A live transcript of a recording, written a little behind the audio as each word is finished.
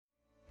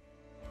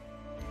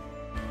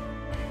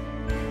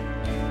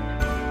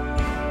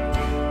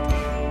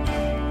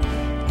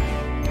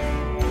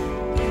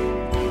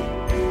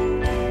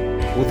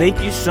Well,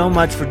 thank you so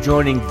much for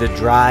joining the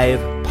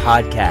Drive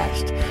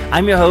podcast.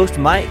 I'm your host,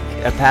 Mike,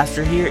 a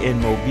pastor here in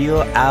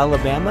Mobile,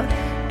 Alabama,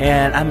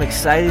 and I'm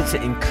excited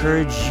to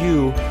encourage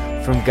you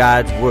from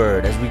God's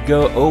Word as we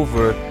go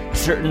over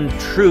certain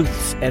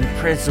truths and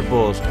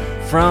principles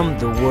from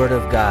the Word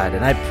of God.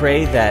 And I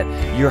pray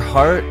that your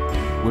heart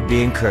would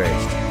be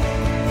encouraged.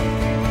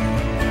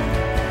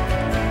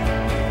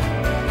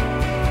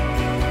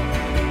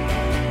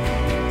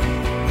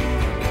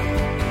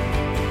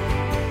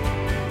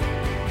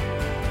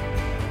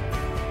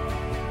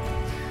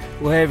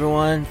 Well, hey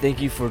everyone, thank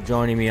you for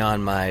joining me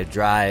on my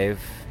drive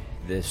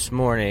this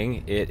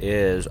morning. It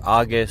is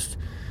August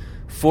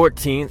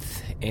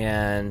 14th,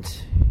 and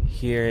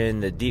here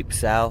in the deep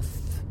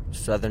south,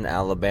 southern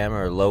Alabama,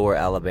 or lower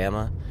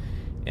Alabama,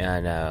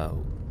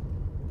 and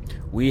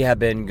we have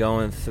been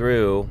going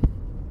through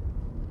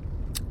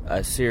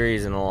a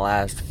series in the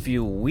last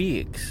few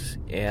weeks,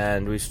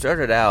 and we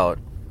started out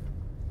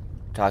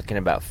talking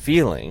about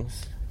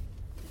feelings,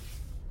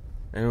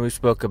 and we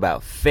spoke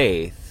about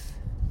faith.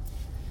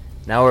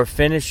 Now we're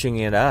finishing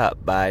it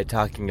up by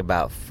talking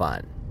about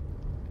fun.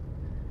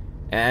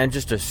 And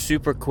just a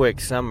super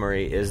quick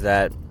summary is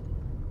that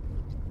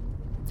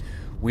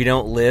we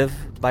don't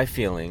live by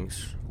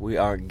feelings. We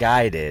are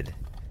guided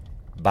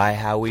by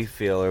how we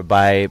feel or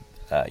by,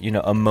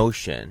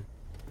 emotion.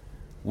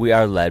 We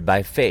are led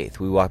by faith.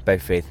 We walk by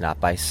faith,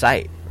 not by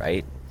sight,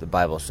 right? The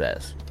Bible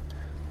says.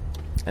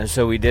 And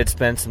so we did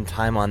spend some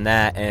time on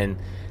that. And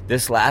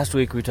this last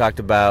week we spoke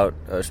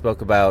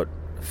about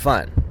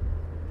fun.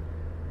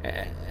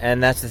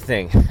 And that's the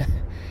thing.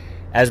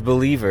 As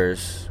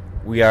believers,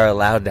 we are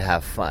allowed to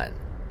have fun.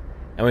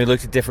 And we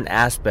looked at different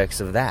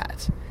aspects of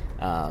that.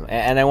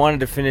 And I wanted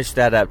to finish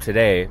that up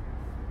today.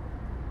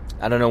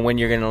 I don't know when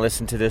you're going to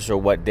listen to this or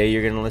what day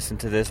you're going to listen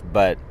to this,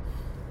 but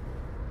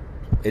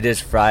it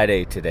is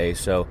Friday today.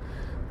 So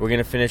we're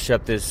going to finish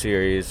up this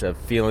series of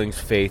feelings,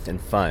 faith,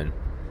 and fun.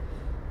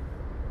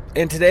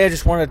 And today I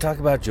just wanted to talk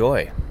about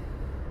joy.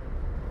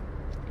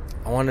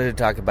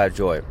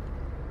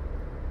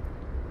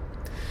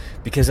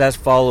 Because as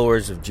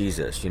followers of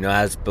Jesus,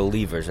 as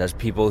believers, as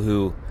people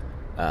who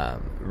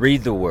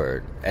read the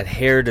Word,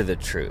 adhere to the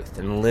truth,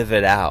 and live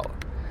it out,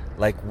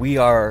 we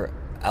are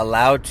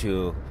allowed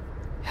to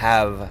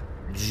have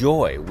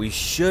joy. We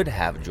should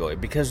have joy,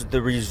 because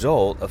the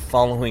result of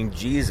following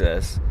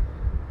Jesus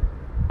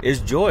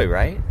is joy,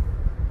 right?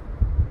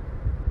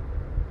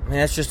 I mean,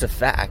 that's just a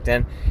fact.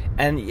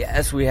 And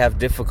yes, we have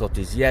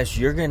difficulties. Yes,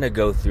 you're going to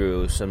go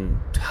through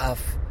some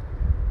tough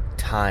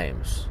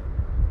times.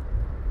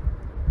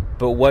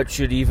 But what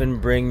should even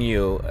bring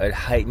you a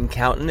heightened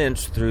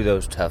countenance through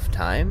those tough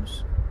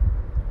times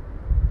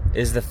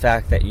is the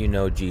fact that you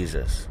know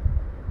Jesus.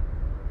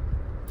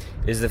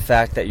 Is the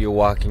fact that you're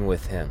walking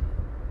with Him.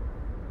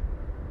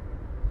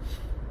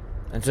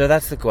 And so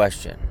that's the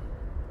question.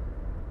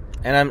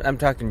 And I'm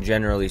talking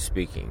generally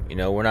speaking.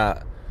 We're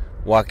not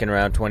walking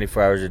around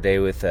 24 hours a day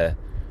with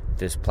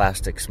this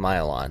plastic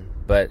smile on.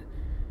 But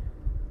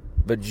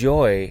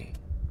joy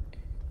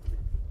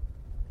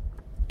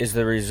is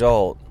the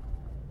result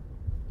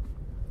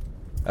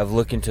of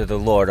looking to the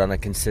Lord on a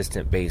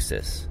consistent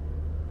basis.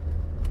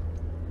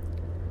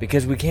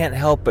 Because we can't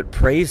help but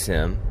praise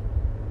Him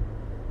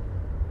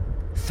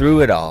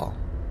through it all.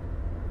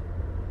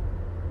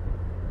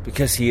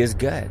 Because He is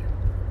good.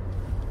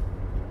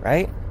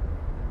 Right?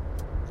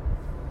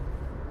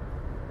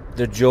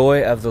 The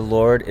joy of the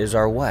Lord is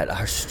our what?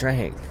 Our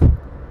strength.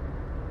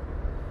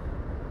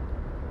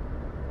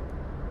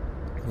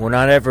 We're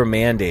not ever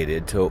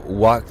mandated to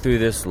walk through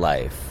this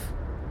life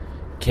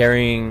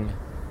carrying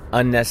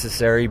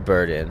unnecessary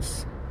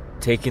burdens,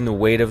 taking the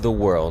weight of the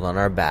world on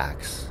our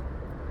backs.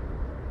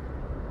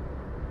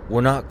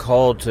 We're not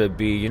called to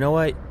be,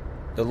 the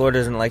Lord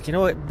doesn't like, be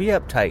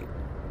uptight.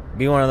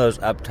 Be one of those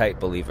uptight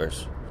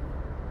believers.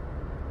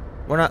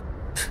 We're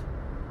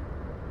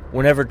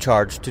never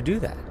charged to do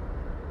that.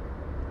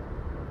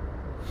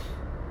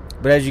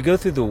 But as you go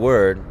through the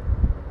Word,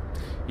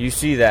 you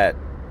see that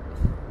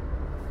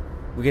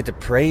we get to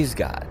praise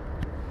God.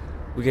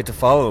 We get to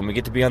follow Him. We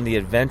get to be on the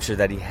adventure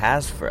that He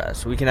has for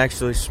us. We can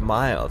actually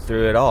smile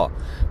through it all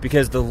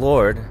because the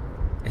Lord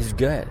is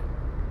good.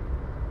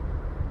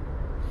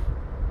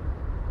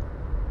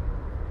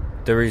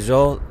 The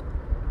result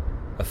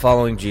of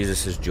following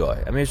Jesus is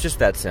joy. I mean, it's just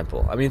that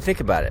simple. I mean,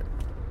 think about it.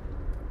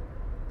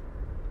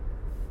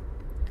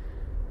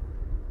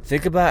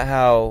 Think about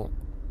how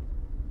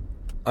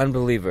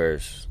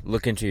unbelievers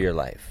look into your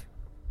life.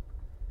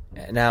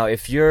 Now,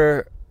 if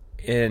you're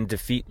in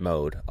defeat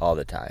mode all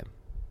the time,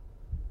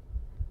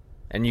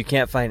 and you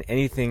can't find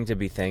anything to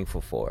be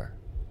thankful for,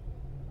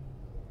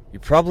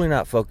 you're probably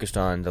not focused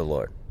on the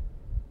Lord.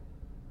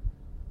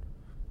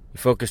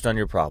 You're focused on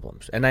your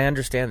problems. And I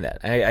understand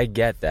that. I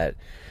get that.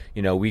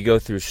 We go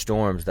through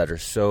storms that are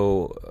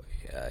so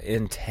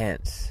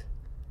intense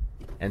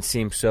and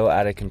seem so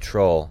out of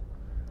control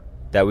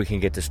that we can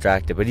get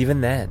distracted. But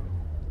even then,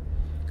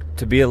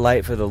 to be a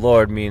light for the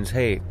Lord means,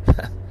 hey,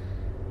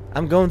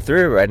 I'm going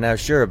through it right now,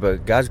 sure,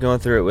 but God's going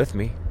through it with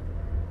me.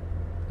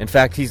 In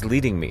fact, He's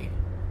leading me.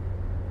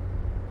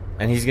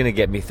 and he's going to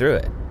get me through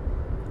it.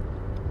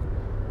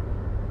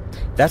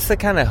 That's the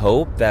kind of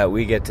hope that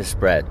we get to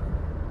spread.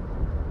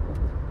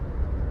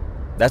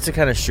 That's the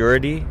kind of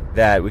surety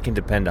that we can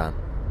depend on.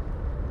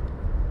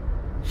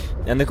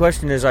 And the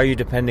question is, are you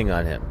depending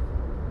on him?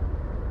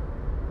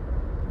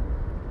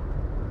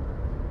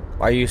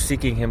 Are you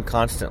seeking him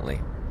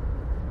constantly?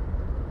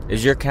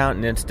 Is your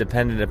countenance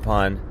dependent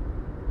upon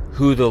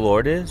who the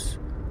Lord is?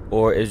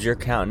 Or is your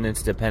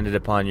countenance dependent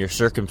upon your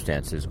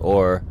circumstances?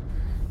 Or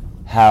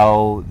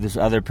how this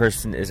other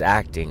person is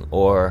acting?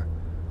 Or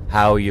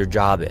how your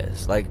job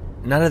is? Like,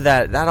 none of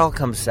that all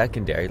comes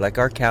secondary. Like,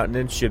 our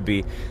countenance should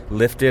be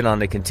lifted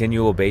on a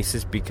continual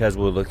basis because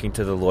we're looking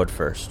to the Lord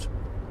first.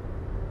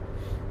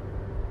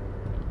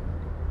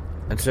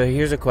 And so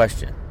here's a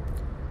question.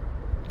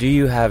 Do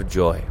you have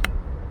joy?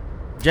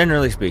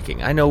 Generally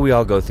speaking, I know we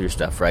all go through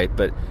stuff, right?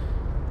 But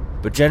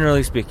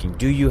generally speaking,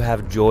 do you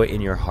have joy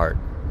in your heart?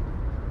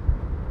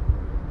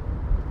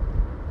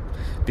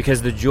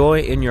 Because the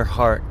joy in your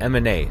heart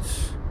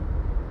emanates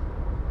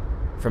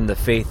from the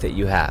faith that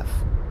you have.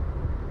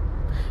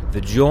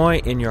 The joy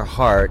in your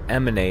heart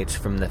emanates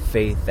from the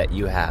faith that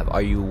you have.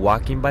 Are you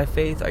walking by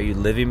faith? Are you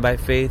living by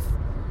faith?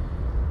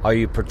 Are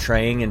you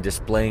portraying and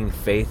displaying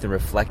faith and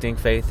reflecting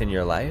faith in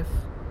your life?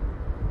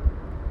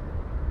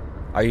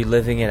 Are you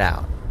living it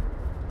out?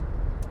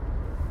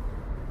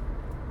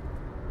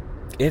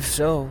 If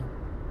so,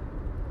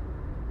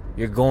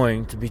 you're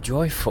going to be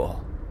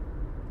joyful.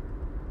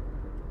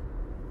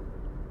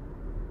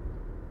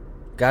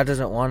 God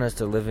doesn't want us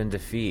to live in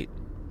defeat.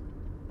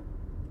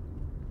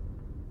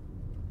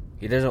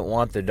 He doesn't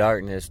want the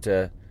darkness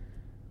to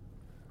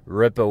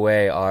rip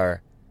away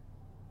our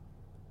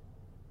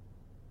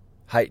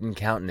heightened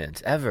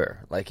countenance, ever.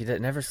 Like, he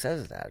never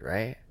says that,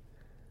 right?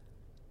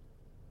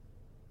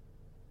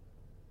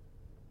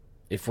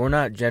 If we're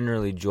not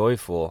generally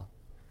joyful,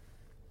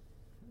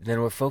 then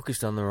we're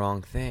focused on the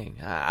wrong thing.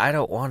 I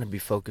don't want to be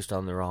focused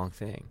on the wrong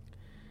thing.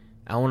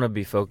 I want to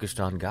be focused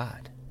on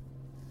God.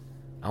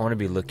 I want to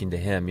be looking to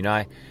him. You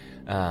know,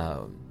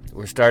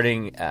 we're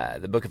starting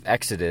the book of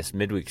Exodus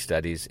midweek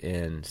studies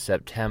in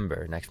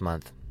September, next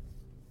month.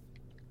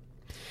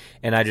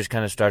 And I just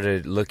kind of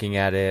started looking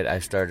at it. I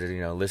started,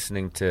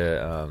 listening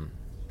to,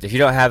 if you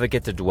don't have it,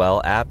 get the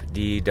Dwell app,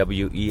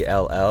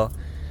 Dwell,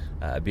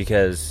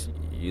 because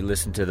you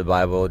listen to the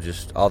Bible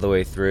just all the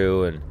way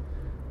through, and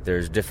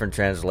there's different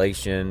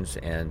translations,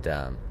 and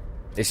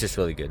it's just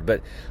really good.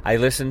 But I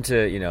listened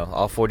to,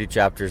 all 40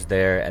 chapters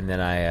there, and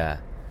then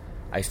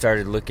I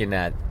started looking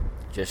at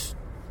just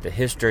the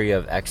history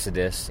of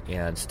Exodus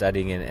and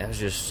studying it. It was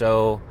just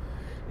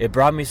it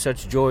brought me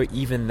such joy,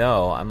 even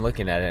though I'm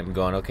looking at it and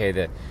going, okay,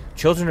 the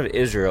children of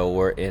Israel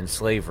were in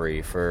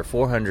slavery for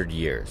 400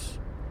 years.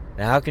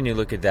 Now, how can you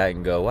look at that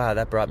and go, wow,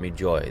 that brought me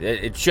joy?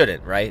 It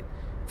shouldn't, right?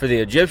 For the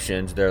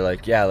Egyptians, they're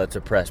like, yeah, let's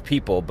oppress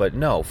people. But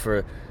no,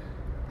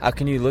 how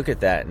can you look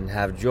at that and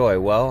have joy?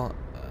 Well,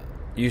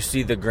 you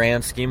see the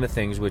grand scheme of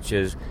things, which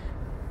is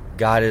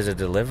God is a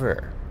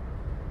deliverer.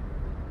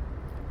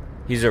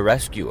 He's a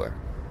rescuer.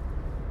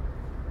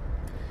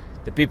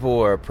 The people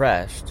were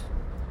oppressed,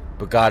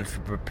 but God's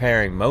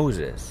preparing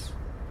Moses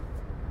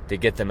to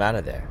get them out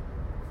of there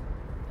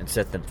and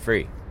set them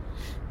free.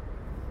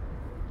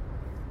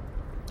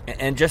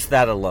 And just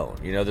that alone,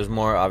 there's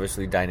more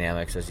obviously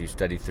dynamics as you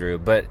study through,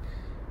 but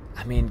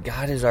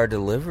God is our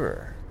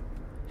deliverer.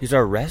 He's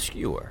our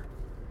rescuer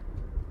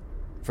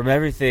from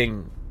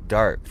everything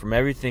dark, from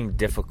everything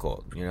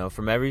difficult,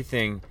 from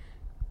everything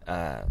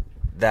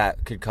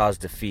that could cause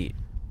defeat.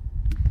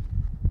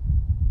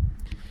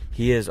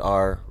 He is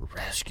our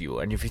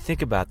rescuer. And if you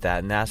think about that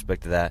and the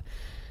aspect of that,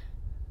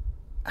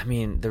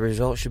 the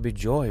result should be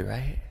joy,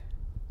 right?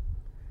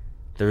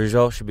 The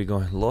result should be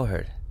going,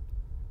 Lord,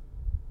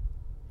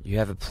 you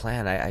have a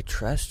plan. I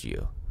trust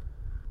you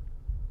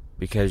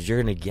because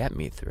you're going to get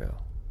me through.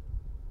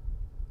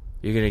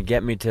 You're going to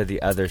get me to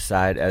the other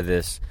side of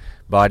this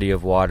body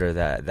of water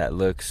that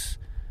looks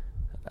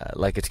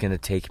like it's going to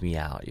take me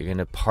out. You're going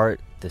to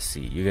part the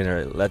sea. You're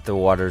going to let the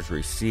waters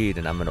recede,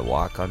 and I'm going to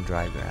walk on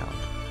dry ground.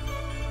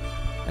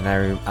 And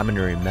I'm going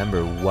to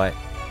remember what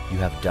you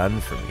have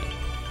done for me.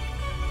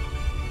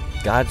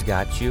 God's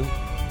got you.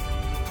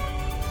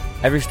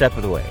 Every step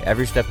of the way,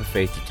 every step of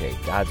faith you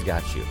take, God's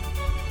got you.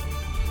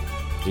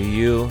 Do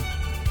you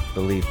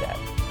believe that?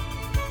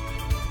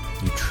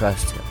 You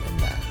trust him in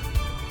that?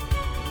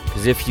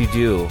 Because if you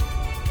do,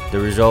 the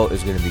result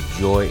is going to be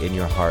joy in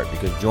your heart.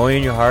 Because joy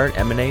in your heart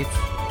emanates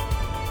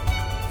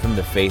from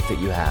the faith that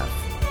you have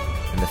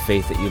and the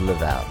faith that you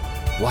live out.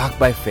 Walk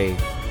by faith,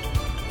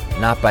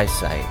 not by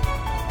sight.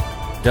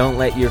 Don't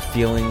let your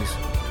feelings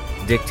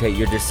dictate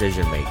your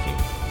decision making.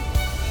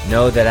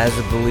 Know that as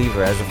a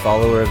believer, as a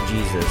follower of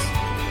Jesus,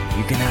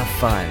 you can have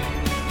fun.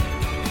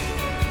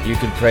 You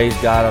can praise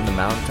God on the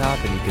mountaintop,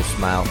 and you can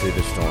smile through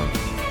the storm.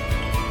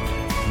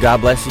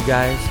 God bless you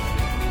guys,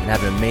 and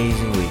have an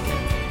amazing weekend.